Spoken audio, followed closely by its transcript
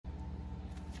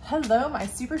Hello, my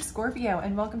super Scorpio,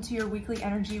 and welcome to your weekly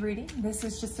energy reading. This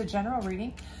is just a general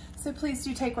reading, so please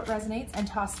do take what resonates and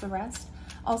toss the rest.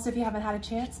 Also, if you haven't had a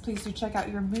chance, please do check out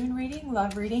your moon reading,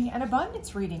 love reading, and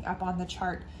abundance reading up on the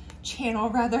channel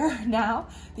now.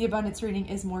 The abundance reading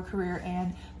is more career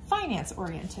and finance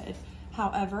oriented.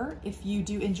 However, if you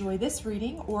do enjoy this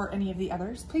reading or any of the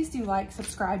others, please do like,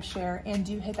 subscribe, share, and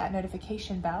do hit that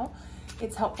notification bell.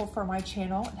 It's helpful for my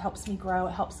channel. It helps me grow.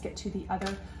 It helps get to the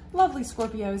other lovely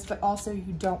Scorpios, but also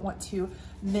you don't want to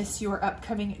miss your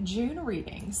upcoming June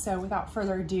reading. So without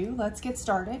further ado, let's get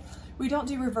started. We don't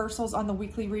do reversals on the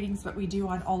weekly readings, but we do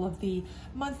on all of the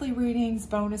monthly readings,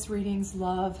 bonus readings,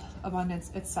 love,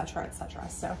 abundance, etc., etc.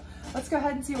 So let's go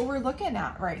ahead and see what we're looking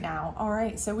at right now. All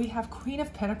right, so we have Queen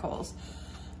of Pentacles.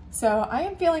 So I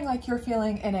am feeling like you're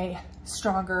feeling in a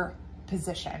stronger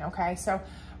position, okay? So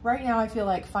right now I feel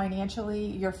like financially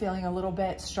you're feeling a little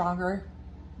bit stronger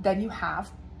than you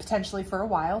have potentially for a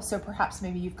while. So perhaps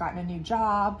maybe you've gotten a new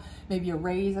job, maybe a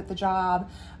raise at the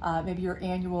job, maybe your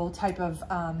annual type of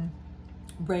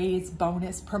raise,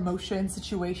 bonus, promotion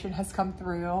situation has come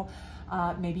through.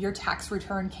 Maybe your tax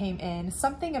return came in,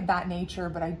 something of that nature.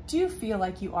 But I do feel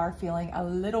like you are feeling a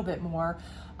little bit more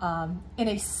in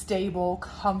a stable,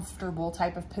 comfortable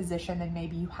type of position than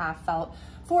maybe you have felt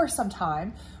for some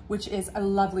time, which is a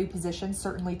lovely position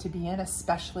certainly to be in,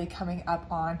 especially coming up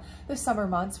on the summer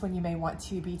months when you may want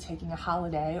to be taking a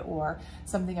holiday or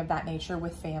something of that nature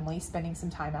with family, spending some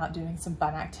time out, doing some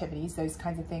fun activities, those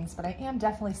kinds of things. But I am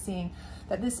definitely seeing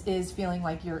that this is feeling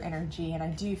like your energy, and I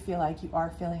do feel like you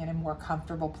are feeling in a more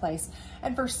comfortable place.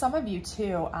 And for some of you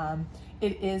too,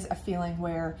 it is a feeling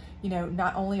where, you know,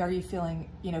 not only are you feeling,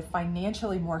 you know,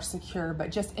 financially more secure,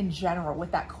 but just in general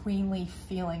with that queenly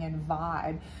feeling and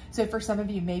vibe. So for some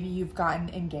of you, maybe you've gotten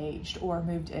engaged or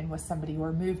moved in with somebody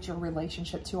or moved your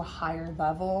relationship to a higher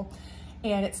level.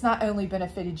 And it's not only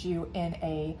benefited you in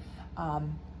a,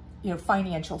 you know,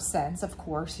 financial sense, of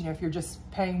course, you know, if you're just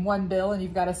paying one bill and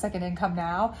you've got a second income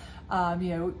now, you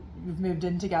know, you've moved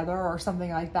in together or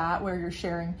something like that where you're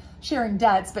sharing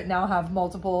debts, but now have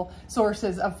multiple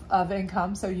sources of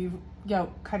income. So you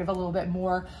know, kind of a little bit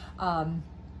more,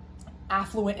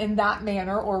 affluent in that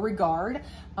manner or regard,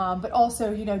 but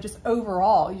also, you know, just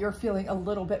overall, you're feeling a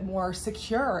little bit more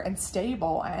secure and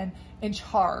stable and in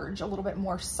charge, a little bit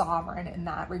more sovereign in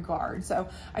that regard. So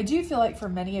I do feel like for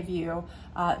many of you,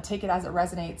 take it as it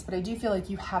resonates, but I do feel like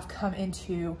you have come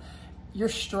into your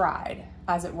stride,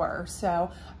 as it were.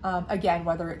 So again,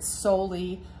 whether it's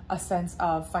solely a sense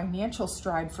of financial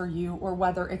stride for you, or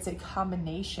whether it's a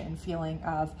combination feeling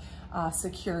of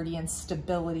security and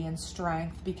stability and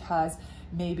strength, because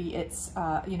maybe it's,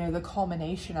 you know, the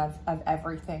culmination of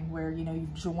everything where, you know,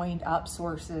 you've joined up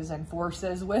sources and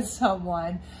forces with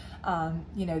someone,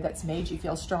 you know, that's made you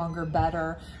feel stronger,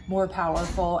 better, more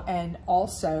powerful, and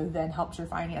also then helped your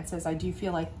finances. I do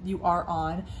feel like you are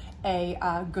on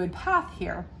a good path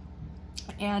here.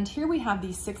 And here we have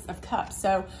the Six of Cups.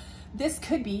 So this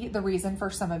could be the reason for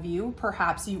some of you.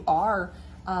 Perhaps you are,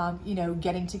 you know,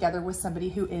 getting together with somebody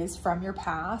who is from your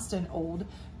past, an old,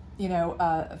 you know,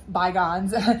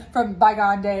 bygones from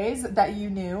bygone days that you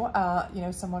knew, you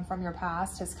know, someone from your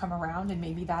past has come around, and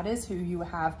maybe that is who you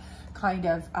have kind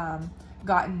of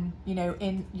gotten, you know,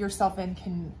 in yourself in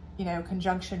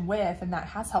conjunction with, and that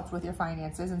has helped with your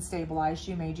finances and stabilized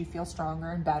you, made you feel stronger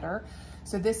and better.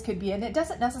 So this could be, and it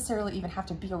doesn't necessarily even have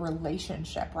to be a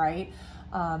relationship, right?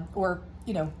 Or,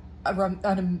 you know,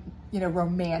 you know,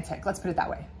 romantic, let's put it that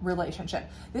way, relationship.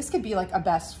 This could be like a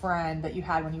best friend that you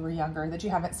had when you were younger that you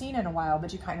haven't seen in a while,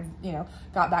 but you kind of, you know,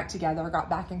 got back together, got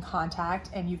back in contact,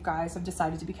 and you guys have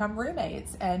decided to become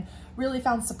roommates and really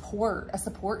found support, a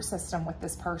support system with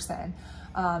this person,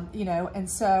 you know. And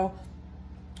so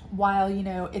while, you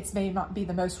know, it's may not be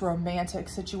the most romantic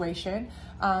situation,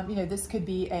 you know, this could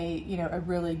be a, you know, a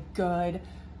really good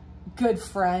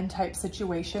friend type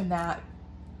situation that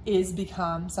is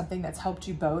become something that's helped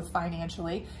you both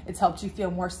financially. It's helped you feel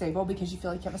more stable because you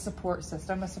feel like you have a support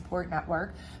system, a support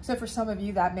network. So for some of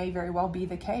you, that may very well be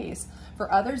the case.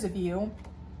 For others of you,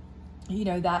 you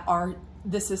know,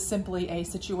 this is simply a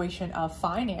situation of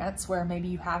finance where maybe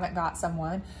you haven't got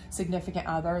someone, significant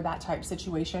other, that type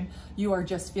situation. You are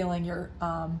just feeling your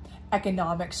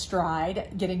economic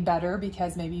stride getting better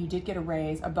because maybe you did get a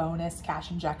raise, a bonus, cash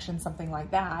injection, something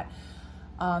like that.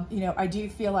 You know, I do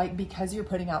feel like because you're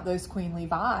putting out those queenly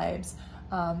vibes,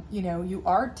 you know, you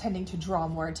are tending to draw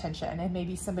more attention, and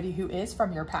maybe somebody who is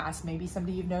from your past, maybe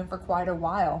somebody you've known for quite a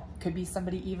while, could be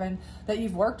somebody even that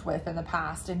you've worked with in the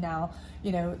past, and now,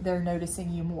 you know, they're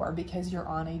noticing you more because you're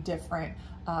on a different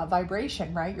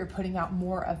vibration, right? You're putting out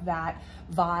more of that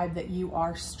vibe that you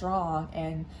are strong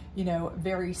and, you know,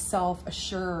 very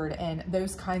self-assured, and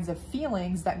those kinds of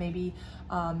feelings that maybe,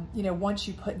 you know, once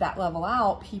you put that level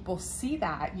out, people see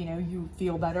that, you know, you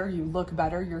feel better, you look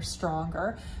better, you're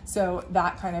stronger. So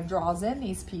that kind of draws in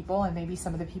these people, and maybe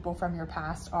some of the people from your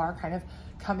past are kind of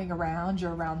coming around,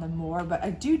 you're around them more. But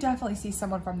I do definitely see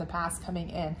someone from the past coming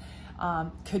in.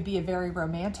 Could be a very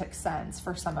romantic sense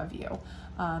for some of you.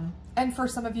 And for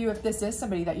some of you, if this is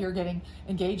somebody that you're getting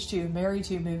engaged to, married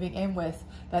to, moving in with,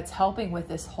 that's helping with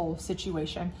this whole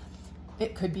situation,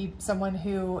 it could be someone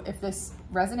who, if this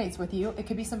resonates with you, it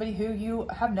could be somebody who you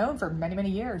have known for many, many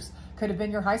years. Could have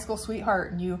been your high school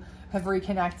sweetheart and you have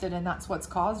reconnected, and that's what's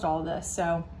caused all this.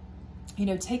 So, you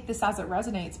know, take this as it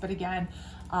resonates. But again,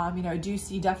 you know, I do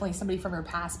see definitely somebody from your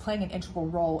past playing an integral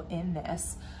role in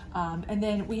this. And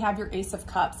then we have your Ace of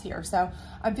Cups here. So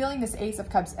I'm feeling this Ace of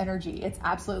Cups energy. It's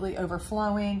absolutely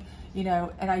overflowing, you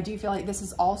know, and I do feel like this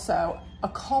is also a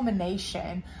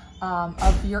culmination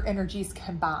of your energies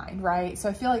combined, right? So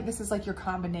I feel like this is like your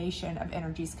combination of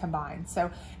energies combined.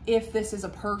 So if this is a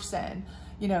person,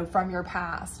 you know, from your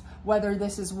past, whether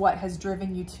this is what has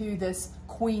driven you to this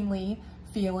queenly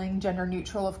feeling, gender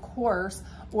neutral, of course,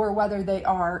 or whether they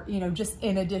are, you know, just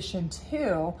in addition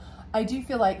to, I do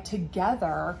feel like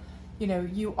together, you know,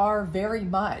 you are very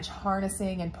much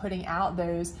harnessing and putting out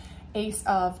those Ace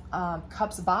of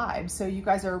Cups vibes. So you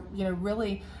guys are, you know,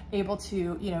 really able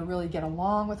to, you know, really get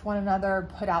along with one another,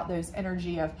 put out those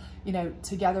energy of, you know,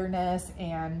 togetherness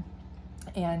and,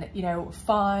 you know,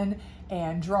 fun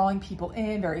and drawing people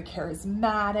in, very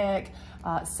charismatic,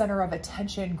 center of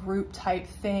attention group type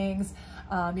things.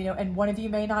 You know, and one of you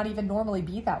may not even normally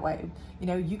be that way. You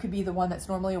know, you could be the one that's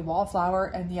normally a wallflower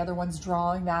and the other one's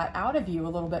drawing that out of you a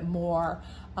little bit more,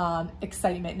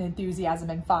 excitement and enthusiasm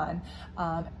and fun,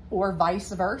 or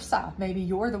vice versa. Maybe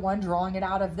you're the one drawing it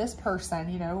out of this person,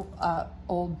 you know,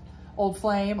 old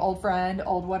flame, old friend,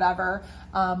 old whatever.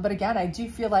 But again, I do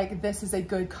feel like this is a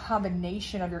good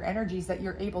combination of your energies that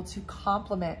you're able to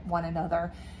complement one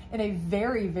another in a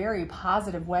very, very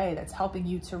positive way that's helping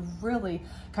you to really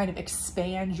kind of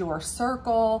expand your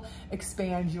circle,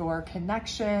 expand your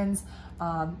connections,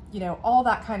 you know, all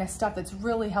that kind of stuff that's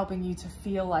really helping you to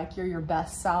feel like you're your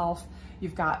best self.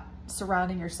 You've got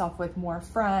surrounding yourself with more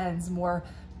friends, more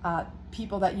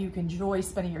people that you can enjoy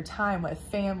spending your time with,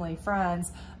 family,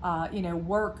 friends, you know,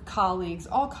 work, colleagues,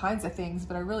 all kinds of things.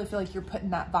 But I really feel like you're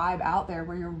putting that vibe out there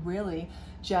where you're really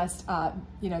just,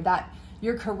 you know, that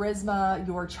your charisma,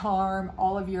 your charm,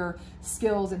 all of your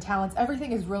skills and talents,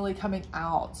 everything is really coming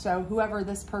out. So whoever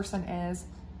this person is,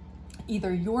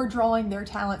 either you're drawing their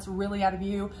talents really out of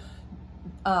you,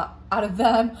 out of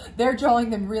them, they're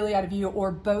drawing them really out of you,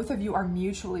 or both of you are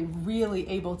mutually really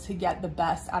able to get the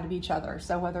best out of each other.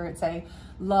 So whether it's a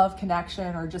love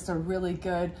connection or just a really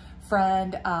good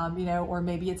friend, you know, or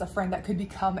maybe it's a friend that could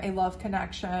become a love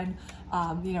connection.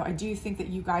 You know, I do think that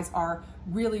you guys are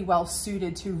really well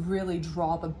suited to really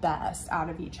draw the best out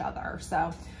of each other.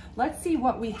 So let's see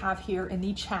what we have here in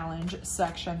the challenge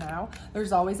section now.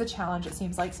 There's always a challenge, it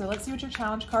seems like. So let's see what your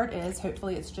challenge card is.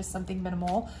 Hopefully it's just something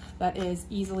minimal that is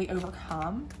easily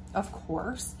overcome, of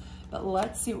course. But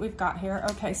let's see what we've got here.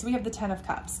 Okay, so we have the 10 of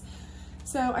Cups.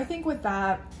 So I think with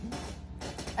that,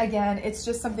 again, it's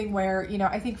just something where, you know,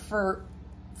 I think for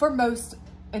most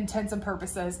intents and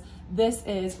purposes, this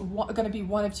is going to be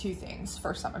one of two things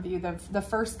for some of you. The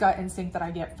first gut instinct that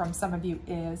I get from some of you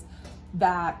is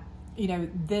that, you know,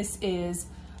 this is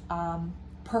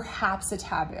perhaps a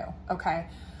taboo, okay?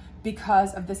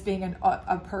 Because of this being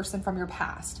a person from your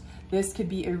past. This could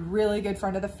be a really good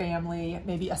friend of the family,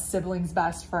 maybe a sibling's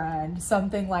best friend,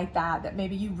 something like that, that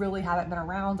maybe you really haven't been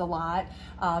around a lot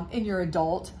in your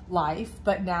adult life,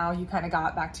 but now you kind of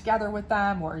got back together with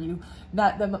them, or you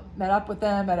met up with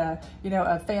them at a, you know,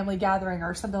 a family gathering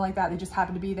or something like that. They just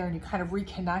happened to be there and you kind of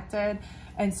reconnected.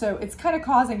 And so it's kind of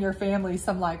causing your family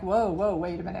some like, whoa,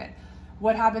 wait a minute.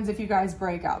 What happens if you guys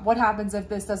break up? What happens if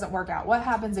this doesn't work out? What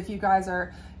happens if you guys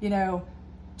are, you know,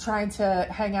 trying to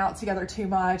hang out together too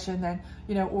much, and then,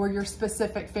 you know, or your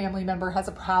specific family member has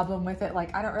a problem with it,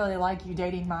 like, I don't really like you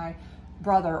dating my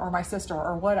brother or my sister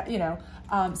or what, you know.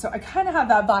 So I kind of have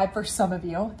that vibe for some of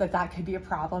you that that could be a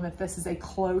problem if this is a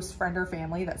close friend or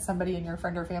family, that somebody in your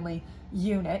friend or family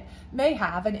unit may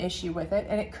have an issue with it.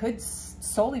 And it could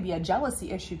solely be a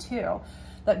jealousy issue too,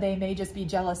 that they may just be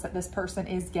jealous that this person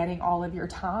is getting all of your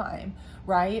time,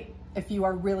 right? If you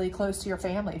are really close to your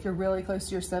family, if you're really close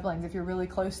to your siblings, if you're really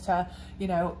close to, you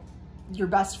know, your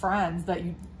best friends that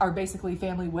you are basically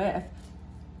family with,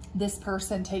 this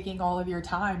person taking all of your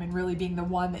time and really being the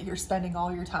one that you're spending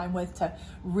all your time with to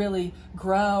really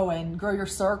grow and grow your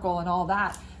circle and all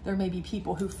that. There may be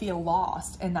people who feel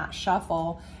lost in that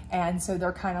shuffle. And so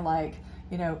they're kind of like,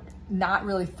 you know, not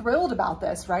really thrilled about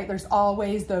this, right? There's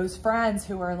always those friends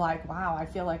who are like, wow, I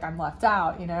feel like I'm left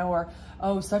out, you know, or,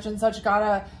 oh, such and such got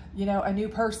a, you know, a new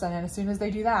person. And as soon as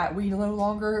they do that, we no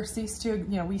longer cease to,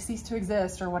 you know, we cease to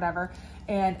exist or whatever.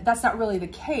 And that's not really the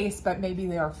case, but maybe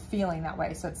they are feeling that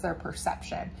way. So it's their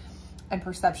perception, and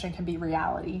perception can be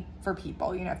reality for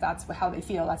people. You know, if that's how they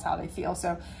feel, that's how they feel.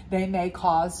 So they may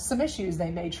cause some issues.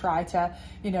 They may try to,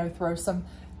 you know, throw some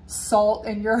salt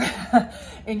in your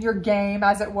in your game,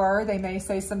 as it were. They may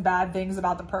say some bad things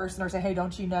about the person, or say, hey,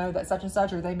 don't you know that such and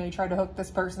such, or they may try to hook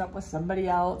this person up with somebody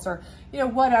else, or, you know,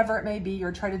 whatever it may be,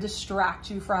 or try to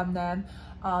distract you from them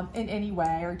in any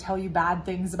way, or tell you bad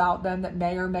things about them that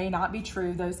may or may not be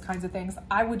true, those kinds of things.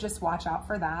 I would just watch out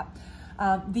for that.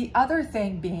 The other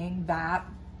thing being that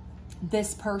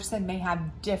this person may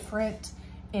have different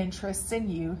interests in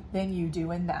you than you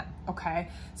do in them, okay?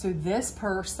 So this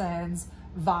person's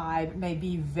vibe may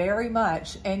be very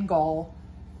much end goal,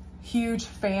 huge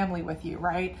family with you,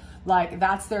 right? Like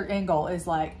that's their end goal, is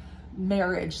like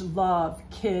marriage, love,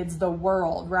 kids, the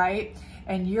world, right?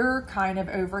 And you're kind of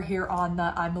over here on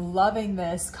the I'm loving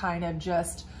this kind of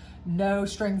just no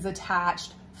strings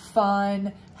attached,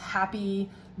 fun, happy,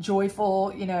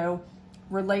 joyful, you know,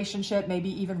 relationship, maybe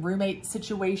even roommate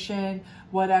situation,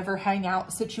 whatever,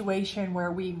 hangout situation where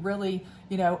we really,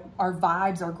 you know, our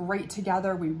vibes are great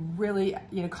together. We really,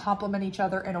 you know, complement each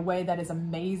other in a way that is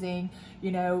amazing.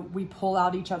 You know, we pull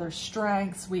out each other's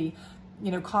strengths. We,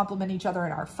 you know, complement each other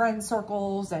in our friend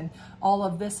circles and all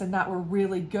of this and that. We're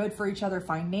really good for each other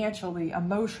financially,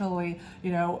 emotionally,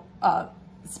 you know,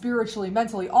 spiritually,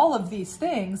 mentally, all of these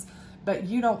things, but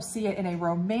you don't see it in a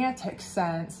romantic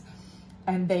sense.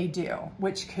 And they do,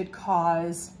 which could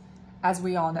cause, as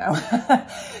we all know,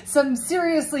 some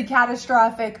seriously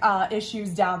catastrophic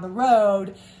issues down the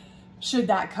road should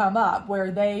that come up, where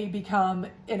they become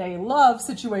in a love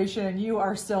situation and you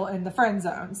are still in the friend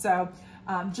zone. So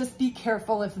just be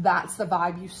careful if that's the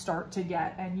vibe you start to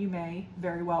get, and you may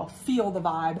very well feel the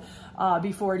vibe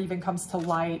before it even comes to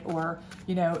light, or,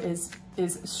 you know, is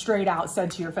straight out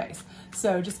said to your face.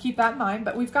 So just keep that in mind.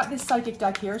 But we've got this psychic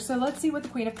deck here. So let's see what the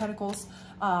Queen of Pentacles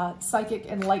psychic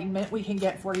enlightenment we can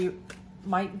get for you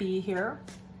might be here,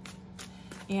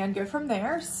 and go from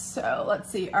there. So let's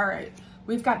see. All right,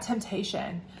 we've got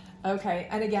temptation. Okay,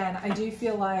 and again, I do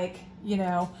feel like, you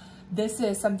know, this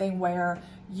is something where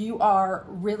you are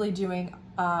really doing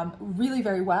really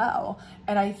very well.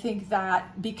 And I think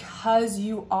that because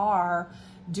you are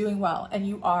doing well and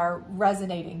you are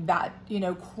resonating that, you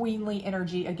know, queenly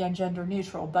energy, again, gender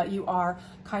neutral, but you are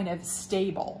kind of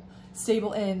stable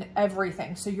in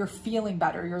everything. So you're feeling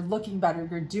better, you're looking better,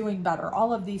 you're doing better.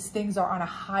 All of these things are on a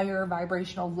higher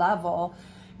vibrational level.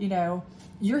 You know,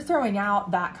 you're throwing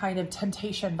out that kind of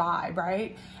temptation vibe,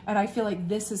 right? And I feel like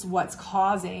this is what's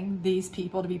causing these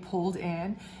people to be pulled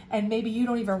in. And maybe you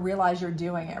don't even realize you're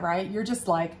doing it, right? You're just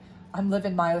like, I'm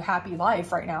living my happy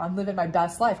life right now. I'm living my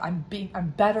best life. I'm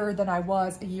better than I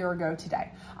was a year ago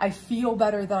today. I feel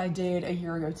better than I did a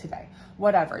year ago today.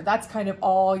 Whatever. That's kind of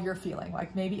all you're feeling.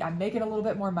 Like maybe I'm making a little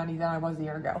bit more money than I was a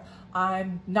year ago.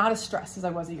 I'm not as stressed as I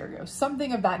was a year ago.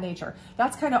 Something of that nature.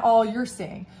 That's kind of all you're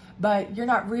seeing. But you're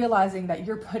not realizing that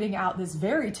you're putting out this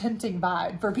very tempting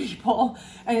vibe for people,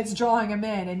 and it's drawing them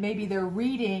in, and maybe they're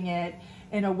reading it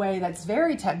in a way that's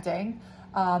very tempting,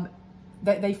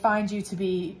 that they find you to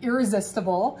be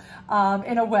irresistible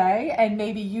in a way, and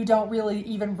maybe you don't really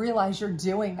even realize you're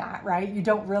doing that, right? You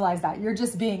don't realize that. You're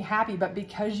just being happy, but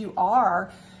because you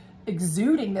are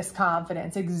exuding this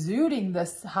confidence, exuding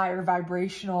this higher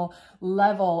vibrational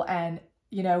level and,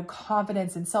 you know,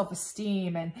 confidence and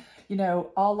self-esteem and, you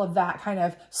know, all of that kind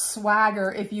of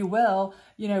swagger, if you will,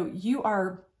 you know, you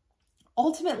are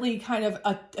ultimately kind of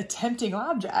a tempting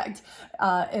object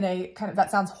in a kind of,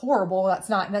 that sounds horrible. That's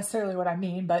not necessarily what I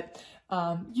mean, but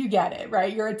you get it,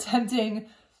 right? You're a tempting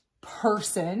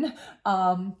person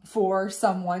for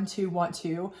someone to want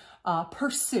to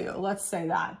pursue, let's say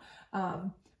that.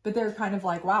 But they're kind of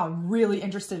like, wow, I'm really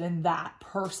interested in that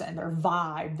person, their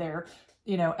vibe, their,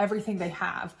 you know, everything they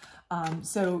have.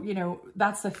 So, you know,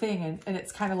 that's the thing. And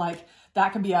it's kind of like,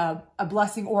 that can be a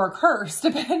blessing or a curse,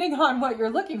 depending on what you're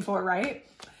looking for, right?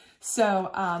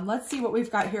 So let's see what we've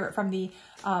got here from the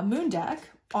Moon deck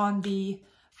on the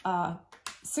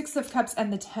Six of Cups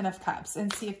and the Ten of Cups,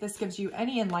 and see if this gives you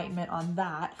any enlightenment on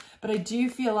that. But I do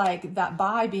feel like that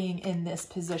by being in this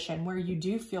position where you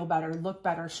do feel better, look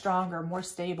better, stronger, more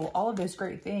stable, all of those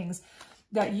great things,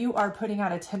 that you are putting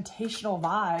out a temptational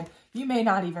vibe you may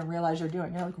not even realize you're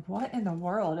doing. You're like, what in the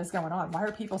world is going on? Why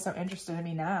are people so interested in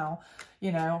me now?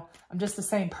 You know, I'm just the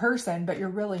same person, but you're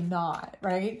really not,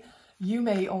 right? You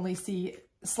may only see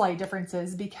slight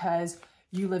differences because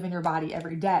you live in your body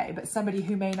every day, but somebody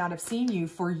who may not have seen you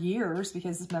for years,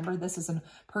 because remember, this is a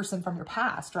person from your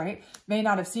past, right? May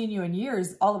not have seen you in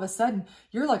years. All of a sudden,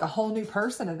 you're like a whole new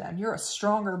person to them. You're a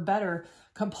stronger, better,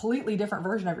 completely different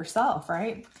version of yourself,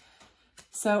 right?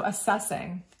 So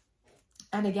assessing.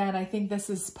 And again, I think this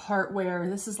is part where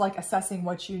this is like assessing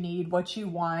what you need, what you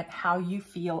want, how you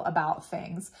feel about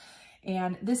things.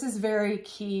 And this is very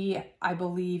key, I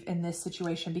believe, in this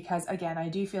situation, because again, I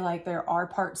do feel like there are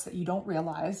parts that you don't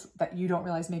realize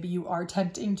maybe you are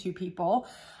tempting to people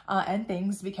and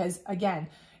things, because again,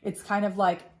 it's kind of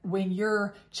like when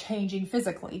you're changing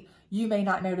physically, you may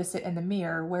not notice it in the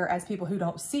mirror, whereas people who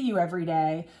don't see you every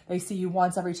day, they see you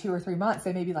once every 2 or 3 months,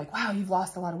 they may be like, wow, you've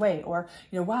lost a lot of weight, or,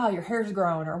 you know, wow, your hair's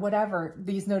grown, or whatever,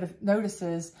 these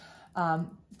notices,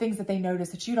 things that they notice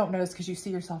that you don't notice because you see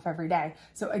yourself every day.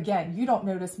 So again, you don't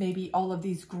notice maybe all of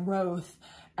these growth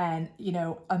and, you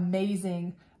know,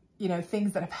 amazing, you know,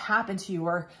 things that have happened to you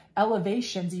or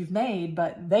elevations you've made,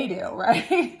 but they do,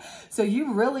 right? So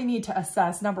you really need to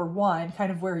assess, number one,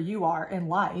 kind of where you are in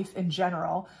life in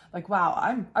general. Like,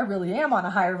 wow, I really am on a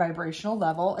higher vibrational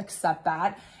level, accept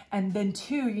that. And then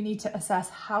two, you need to assess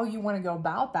how you want to go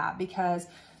about that, because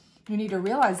you need to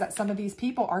realize that some of these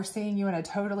people are seeing you in a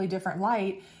totally different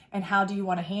light. And how do you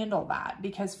want to handle that?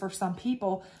 Because for some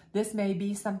people, this may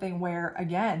be something where,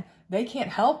 again, they can't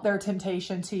help their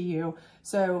temptation to you.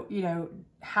 So, you know,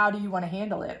 how do you want to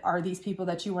handle it? Are these people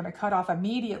that you want to cut off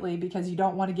immediately because you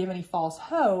don't want to give any false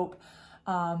hope?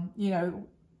 You know,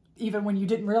 even when you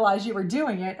didn't realize you were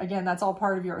doing it, again, that's all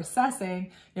part of your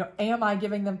assessing. You know, am I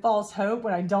giving them false hope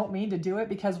when I don't mean to do it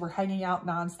because we're hanging out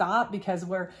nonstop, because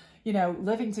we're, you know,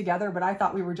 living together, but I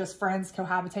thought we were just friends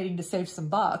cohabitating to save some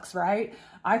bucks, right?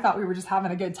 I thought we were just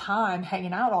having a good time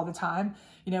hanging out all the time.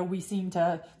 You know, we seem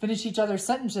to finish each other's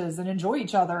sentences and enjoy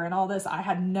each other and all this. I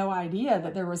had no idea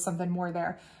that there was something more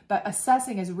there. But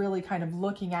assessing is really kind of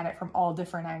looking at it from all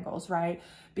different angles, right?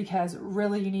 Because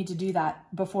really you need to do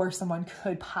that before someone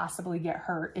could possibly get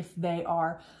hurt if they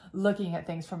are looking at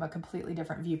things from a completely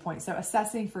different viewpoint. So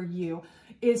assessing for you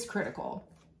is critical.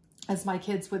 As my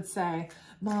kids would say,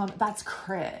 Mom, that's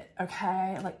crit,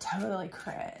 okay? Like totally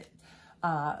crit.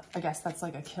 I guess that's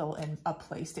like a kill in a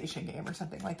PlayStation game or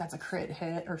something. Like that's a crit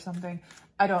hit or something.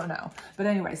 I don't know. But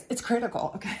anyways, it's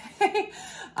critical, okay?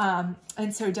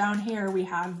 And so down here we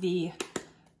have the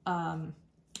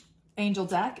Angel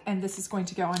deck, and this is going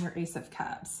to go on your Ace of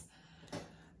Cups.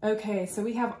 Okay, so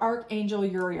we have Archangel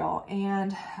Uriel,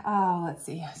 and let's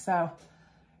see. So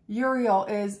Uriel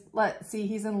is, let's see,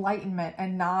 he's enlightenment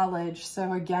and knowledge.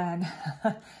 So again,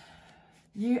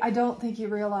 I don't think you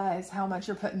realize how much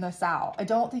you're putting this out. I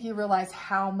don't think you realize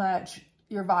how much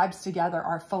your vibes together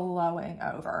are flowing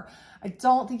over. I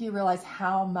don't think you realize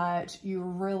how much you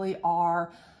really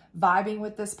are vibing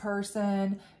with this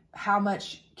person, how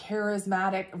much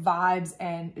charismatic vibes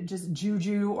and just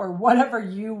juju or whatever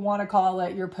you want to call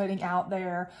it you're putting out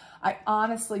there. I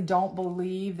honestly don't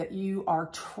believe that you are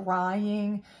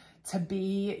trying to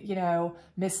be, you know,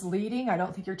 misleading. I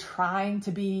don't think you're trying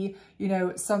to be, you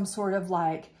know, some sort of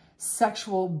like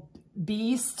sexual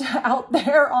beast out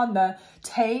there on the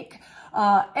take,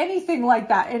 anything like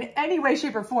that in any way,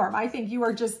 shape, or form. I think you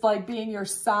are just like being your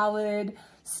solid,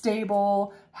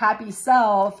 stable, happy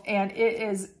self, and it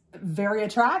is very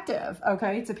attractive,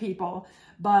 okay, to people.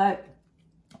 But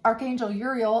Archangel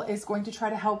Uriel is going to try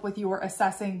to help with your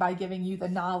assessing by giving you the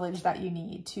knowledge that you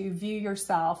need to view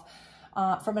yourself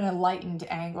from an enlightened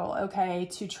angle, okay,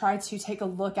 to try to take a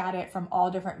look at it from all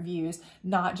different views,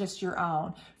 not just your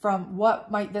own. From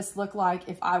what might this look like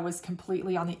if I was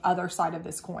completely on the other side of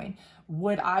this coin?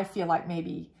 Would I feel like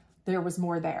maybe there was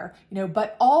more there, you know,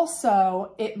 but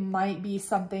also it might be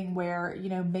something where, you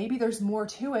know, maybe there's more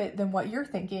to it than what you're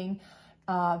thinking.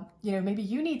 You know, maybe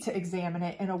you need to examine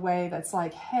it in a way that's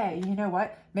like, hey, you know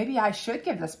what, maybe I should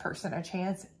give this person a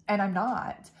chance and I'm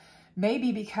not.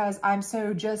 Maybe because I'm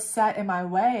so just set in my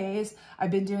ways, I've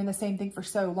been doing the same thing for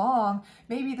so long,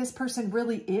 maybe this person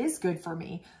really is good for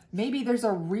me. Maybe there's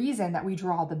a reason that we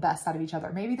draw the best out of each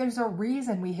other. Maybe there's a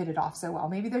reason we hit it off so well.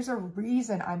 Maybe there's a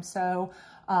reason I'm so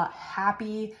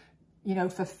happy, you know,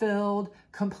 fulfilled,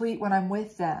 complete when I'm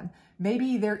with them.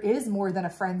 Maybe there is more than a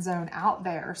friend zone out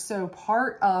there. So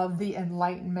part of the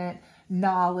enlightenment,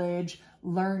 knowledge,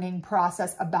 learning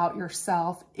process about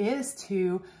yourself is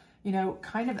to, you know,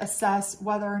 kind of assess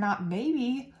whether or not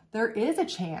maybe there is a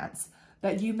chance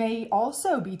that you may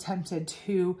also be tempted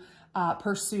to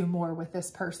pursue more with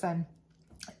this person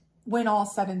when all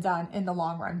said and done in the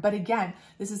long run. But again,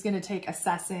 this is going to take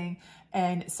assessing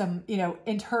and some, you know,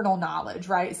 internal knowledge,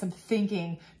 right? Some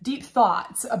thinking, deep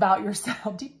thoughts about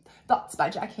yourself. Deep Thoughts by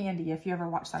Jack Handy. If you ever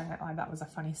watched Saturday Night Live, that was a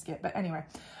funny skit. But anyway,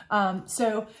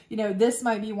 so, you know, this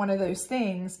might be one of those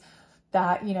things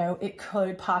that, you know, it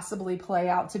could possibly play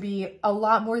out to be a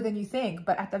lot more than you think.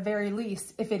 But at the very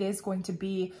least, if it is going to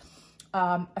be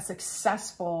a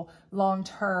successful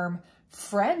long-term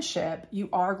friendship, you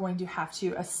are going to have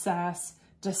to assess,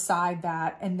 decide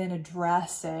that, and then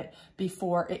address it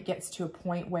before it gets to a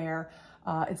point where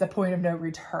it's a point of no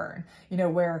return, you know,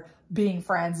 where being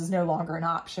friends is no longer an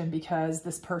option because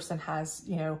this person has,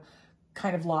 you know,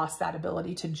 kind of lost that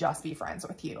ability to just be friends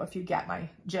with you, if you get my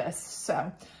gist.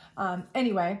 So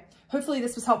anyway, hopefully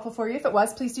this was helpful for you. If it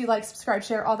was, please do like, subscribe,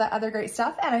 share, all that other great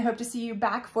stuff. And I hope to see you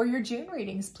back for your June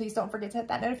readings. Please don't forget to hit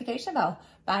that notification bell.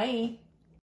 Bye.